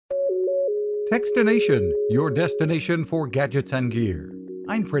Techstination, your destination for gadgets and gear.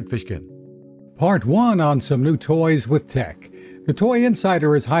 I'm Fred Fishkin. Part 1 on some new toys with tech. The Toy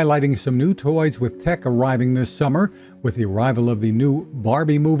Insider is highlighting some new toys with tech arriving this summer. With the arrival of the new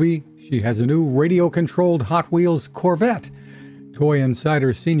Barbie movie, she has a new radio-controlled Hot Wheels Corvette. Toy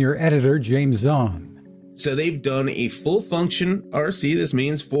Insider senior editor James Zahn. So they've done a full-function RC. This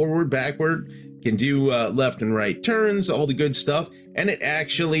means forward, backward, can do left and right turns, all the good stuff, and it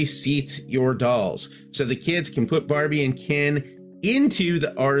actually seats your dolls. So the kids can put Barbie and Ken into the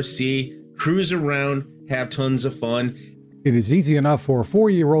RC, cruise around, have tons of fun. It is easy enough for a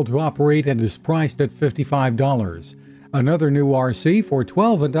 4-year-old to operate and is priced at $55. Another new RC for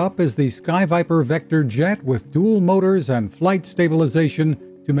 12 and up is the Skyviper Vector Jet with dual motors and flight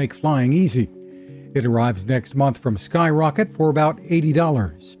stabilization to make flying easy. It arrives next month from Skyrocket for about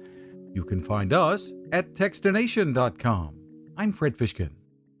 $80. You can find us at Techstination.com. I'm Fred Fishkin.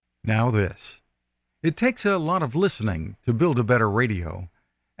 Now this. It takes a lot of listening to build a better radio,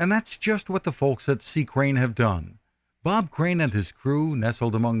 and that's just what the folks at C. Crane have done. Bob Crane and his crew,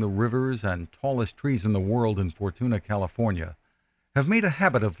 nestled among the rivers and tallest trees in the world in Fortuna, California, have made a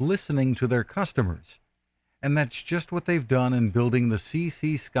habit of listening to their customers. And that's just what they've done in building the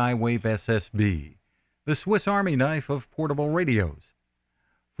CC Skywave SSB, the Swiss Army knife of portable radios.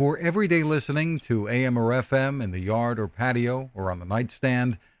 For everyday listening to AM or FM in the yard or patio or on the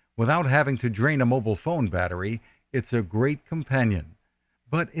nightstand without having to drain a mobile phone battery, it's a great companion.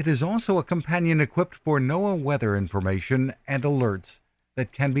 But it is also a companion equipped for NOAA weather information and alerts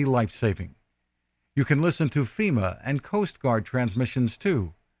that can be life-saving. You can listen to FEMA and Coast Guard transmissions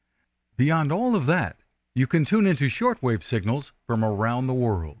too. Beyond all of that, you can tune into shortwave signals from around the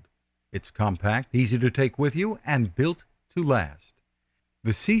world. It's compact, easy to take with you, and built to last.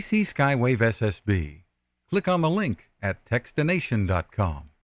 The CC Skywave SSB. Click on the link at Techstination.com.